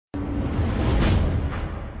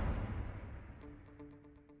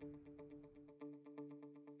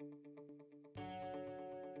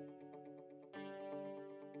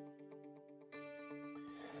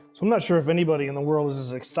So I'm not sure if anybody in the world is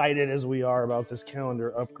as excited as we are about this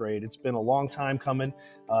calendar upgrade. It's been a long time coming,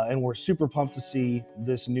 and we're super pumped to see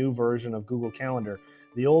this new version of Google Calendar.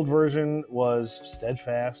 The old version was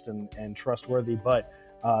steadfast and trustworthy, but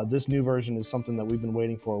this new version is something that we've been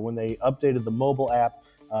waiting for. When they updated the mobile app,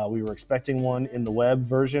 we were expecting one in the web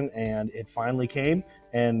version, and it finally came.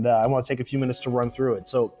 And I want to take a few minutes to run through it.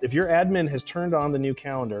 So if your admin has turned on the new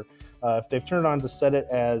calendar, if they've turned it on to set it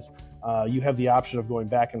as you have the option of going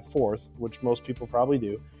back and forth, which most people probably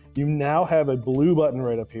do. You now have a blue button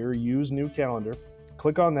right up here, Use New Calendar.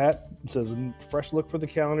 Click on that. It says Fresh Look for the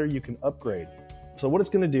Calendar. You can upgrade. So what it's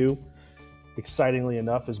going to do, excitingly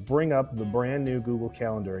enough, is bring up the brand new Google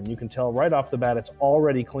Calendar. And you can tell right off the bat it's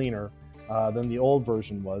already cleaner than the old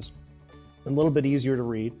version was. A little bit easier to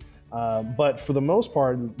read. But for the most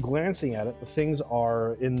part, glancing at it, the things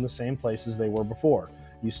are in the same place as they were before.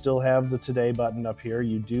 You still have the Today button up here.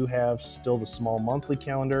 You do have still the small monthly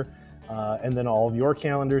calendar, and then all of your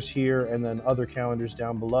calendars here, and then other calendars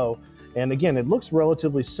down below. And again, it looks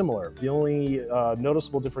relatively similar. The only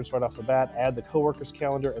noticeable difference right off the bat, add the coworkers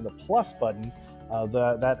calendar and the plus button.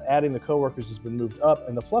 That adding the coworkers has been moved up,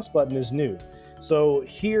 and the plus button is new. So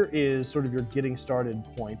here is sort of your getting started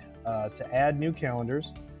point to add new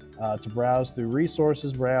calendars. To browse through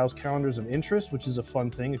resources, browse calendars of interest, which is a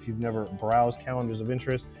fun thing. If you've never browsed calendars of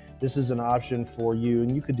interest, this is an option for you,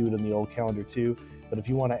 and you could do it in the old calendar too. But if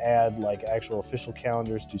you want to add like actual official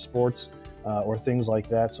calendars to sports or things like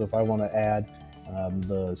that, so if I want to add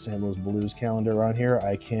the St. Louis Blues calendar on here,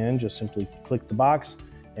 I can just simply click the box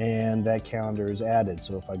and that calendar is added.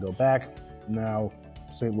 So if I go back, now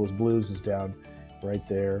St. Louis Blues is down right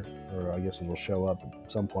there, or I guess it will show up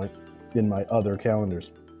at some point in my other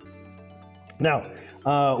calendars. Now,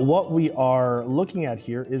 what we are looking at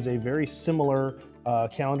here is a very similar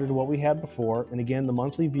calendar to what we had before. And again, the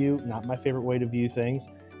monthly view, not my favorite way to view things.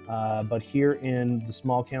 But here in the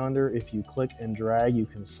small calendar, if you click and drag, you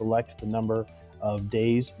can select the number of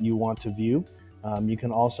days you want to view. You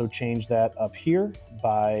can also change that up here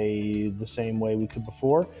by the same way we could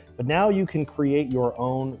before. But now you can create your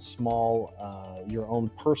own your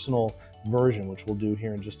own personal version, which we'll do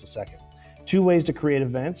here in just a second. Two ways to create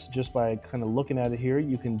events, just by kind of looking at it here.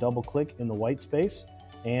 You can double click in the white space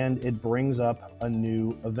and it brings up a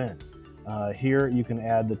new event. Here you can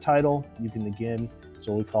add the title. You can again,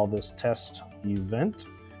 so we call this test event.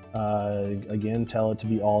 Again, tell it to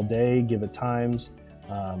be all day, give it times.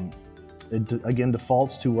 It again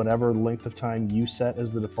defaults to whatever length of time you set as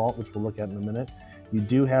the default, which we'll look at in a minute. You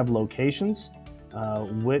do have locations,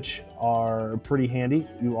 which are pretty handy.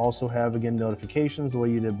 You also have, again, notifications the way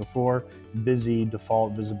you did before, busy,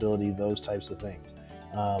 default, visibility, those types of things.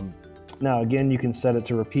 Now, again, you can set it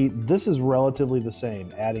to repeat. This is relatively the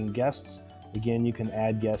same. Adding guests, again, you can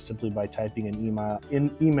add guests simply by typing in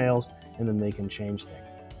emails, and then they can change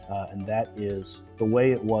things. And that is the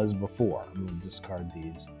way it was before. I'm going to discard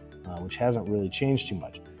these, which hasn't really changed too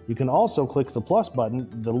much. You can also click the plus button.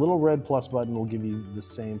 The little red plus button will give you the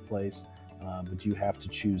same place, but you have to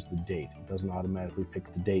choose the date. It doesn't automatically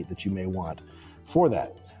pick the date that you may want for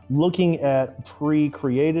that. Looking at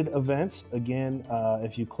pre-created events, again,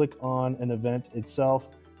 if you click on an event itself,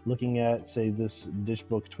 looking at, say, this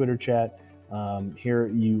Dishbook Twitter chat, here,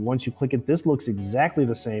 once you click it, this looks exactly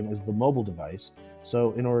the same as the mobile device.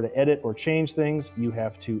 So in order to edit or change things, you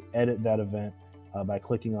have to edit that event by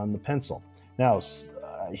clicking on the pencil. Now,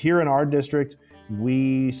 here in our district,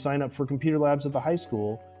 we sign up for computer labs at the high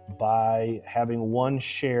school by having one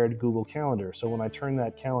shared Google Calendar. So when I turn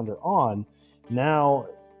that calendar on, now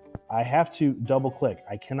I have to double click.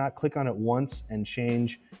 I cannot click on it once and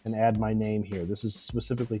change and add my name here. This is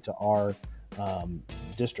specifically to our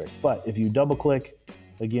district. But if you double click,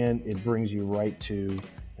 again, it brings you right to,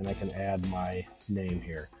 and I can add my name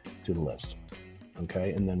here to the list.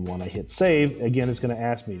 Okay, and then when I hit save, again, it's going to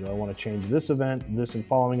ask me, do I want to change this event, this and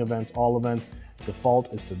following events, all events?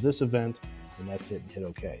 Default is to this event, and that's it, and hit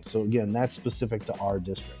OK. So again, that's specific to our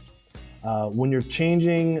district. When you're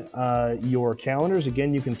changing your calendars,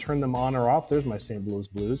 again, you can turn them on or off. There's my St. Louis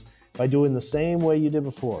Blues by doing the same way you did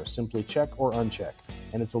before. Simply check or uncheck.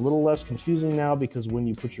 And it's a little less confusing now because when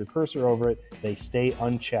you put your cursor over it, they stay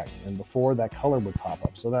unchecked. And before, that color would pop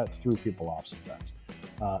up. So that threw people off sometimes.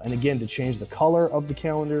 And again, to change the color of the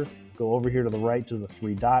calendar, go over here to the right to the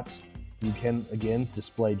three dots. You can, again,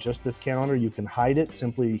 display just this calendar. You can hide it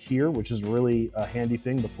simply here, which is really a handy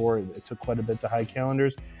thing. Before, it took quite a bit to hide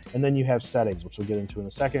calendars. And then you have settings, which we'll get into in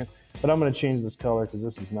a second. But I'm going to change this color because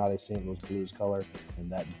this is not a St. Louis Blues color,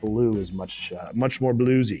 and that blue is much more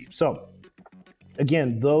bluesy. So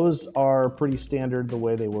again, those are pretty standard the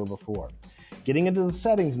way they were before. Getting into the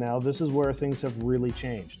settings now, this is where things have really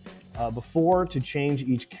changed. Before, to change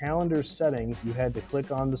each calendar settings, you had to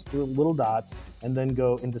click on the little dots and then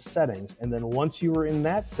go into settings. And then once you were in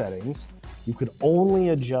that settings, you could only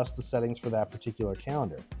adjust the settings for that particular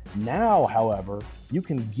calendar. Now, however, you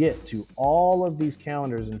can get to all of these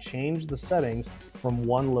calendars and change the settings from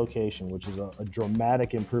one location, which is a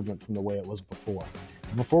dramatic improvement from the way it was before.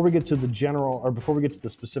 Before we get to the general, or before we get to the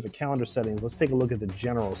specific calendar settings, let's take a look at the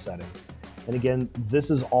general settings. And again, this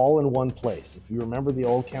is all in one place. If you remember the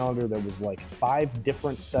old calendar, there was like 5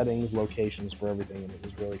 different settings locations for everything, and it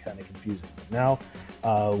was really kind of confusing. But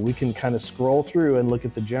now we can kind of scroll through and look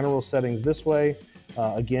at the general settings this way.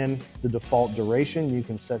 Again, the default duration, you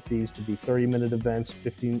can set these to be 30-minute events,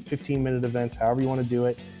 15-minute events, however you want to do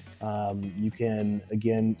it. You can,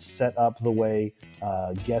 again, set up the way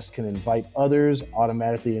guests can invite others,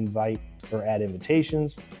 automatically invite or add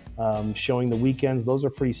invitations, showing the weekends. Those are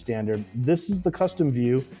pretty standard. This is the custom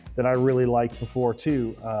view that I really liked before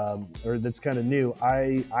too, or that's kind of new.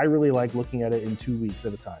 I really like looking at it in 2 weeks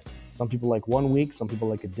at a time. Some people like 1 week, some people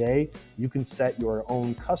like a day. You can set your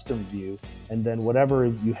own custom view, and then whatever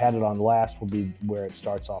you had it on last will be where it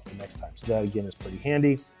starts off the next time. So that again is pretty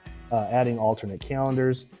handy. Adding alternate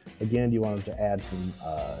calendars. Again, do you want them to add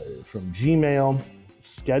from Gmail?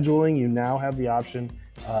 Scheduling, you now have the option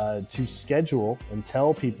to schedule and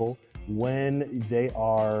tell people when they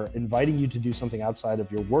are inviting you to do something outside of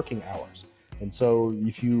your working hours. And so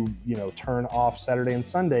if you turn off Saturday and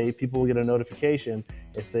Sunday, people will get a notification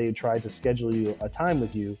if they try to schedule you a time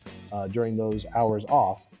with you during those hours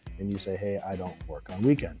off, and you say, hey, I don't work on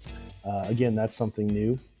weekends. Again, that's something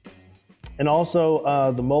new. And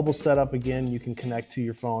also the mobile setup, again, you can connect to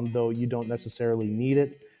your phone, though you don't necessarily need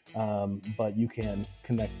it, but you can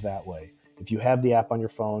connect that way. If you have the app on your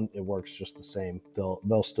phone, it works just the same.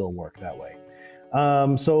 They'll still work that way.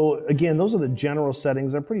 So again, those are the general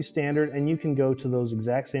settings. They're pretty standard, and you can go to those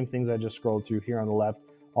exact same things I just scrolled through here on the left.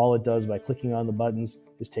 All it does by clicking on the buttons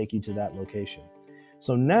is take you to that location.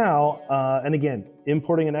 So now, and again,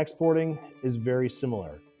 importing and exporting is very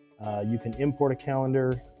similar. You can import a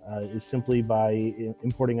calendar is simply by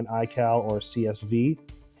importing an iCal or CSV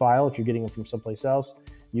file if you're getting them from someplace else.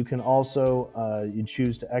 You can also, you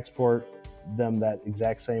choose to export them that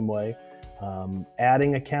exact same way.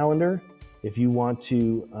 Adding a calendar, if you want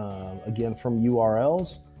to, again, from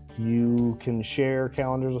URLs, you can share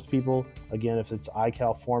calendars with people. Again, if it's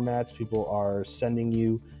iCal formats, people are sending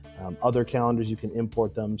you other calendars, you can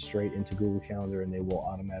import them straight into Google Calendar and they will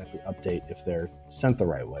automatically update if they're sent the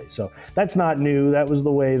right way. So that's not new. That was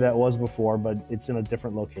the way that was before, but it's in a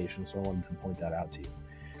different location. So I wanted to point that out to you.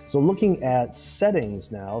 So looking at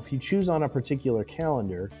settings now, if you choose on a particular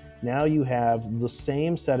calendar, now you have the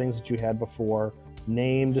same settings that you had before: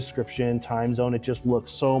 name, description, time zone. It just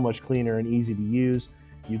looks so much cleaner and easy to use.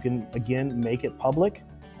 You can, again, make it public.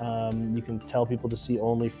 You can tell people to see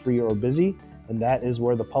only free or busy, and that is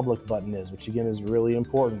where the public button is, which again is really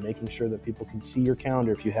important, making sure that people can see your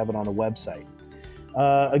calendar if you have it on a website.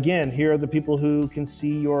 Again, here are the people who can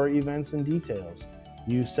see your events and details.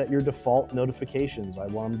 You set your default notifications. I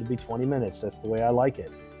want them to be 20 minutes. That's the way I like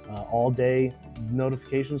it. All day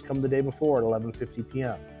notifications come the day before at 11:50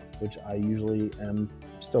 p.m., which I usually am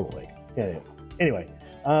still awake. Yeah, anyway,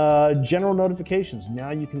 general notifications. Now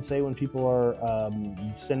you can say when people are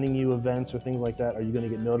sending you events or things like that, are you going to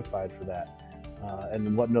get notified for that?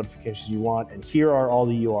 And what notifications you want. And here are all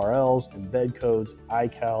the URLs, embed codes,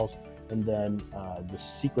 iCals, and then the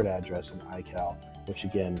secret address in iCal, which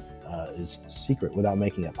again is secret without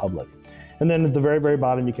making it public. And then at the very, very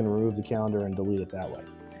bottom, you can remove the calendar and delete it that way.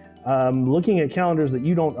 Looking at calendars that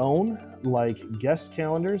you don't own, like guest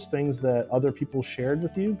calendars, things that other people shared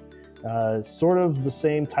with you, sort of the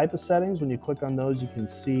same type of settings. When you click on those, you can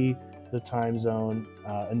see the time zone,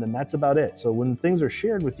 and then that's about it. So when things are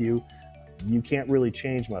shared with you, you can't really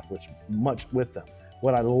change much with them.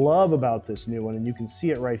 What I love about this new one, and you can see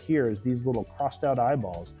it right here, is these little crossed out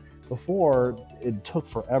eyeballs. Before, it took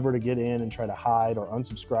forever to get in and try to hide or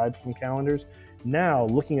unsubscribe from calendars. Now,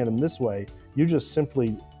 looking at them this way, you just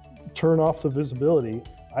simply turn off the visibility.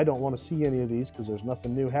 I don't want to see any of these because there's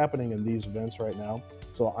nothing new happening in these events right now.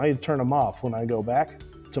 So I turn them off. When I go back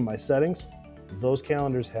to my settings, those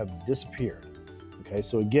calendars have disappeared. Okay,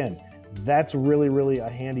 so again, that's really, really a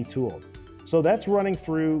handy tool. So that's running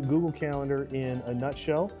through Google Calendar in a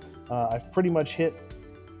nutshell. I've pretty much hit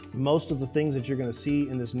most of the things that you're going to see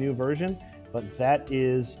in this new version, but that's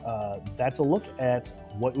a look at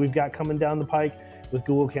what we've got coming down the pike with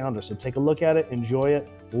Google Calendar. So take a look at it, enjoy it,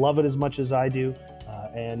 love it as much as I do,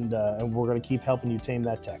 and we're going to keep helping you tame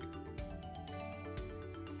that tech.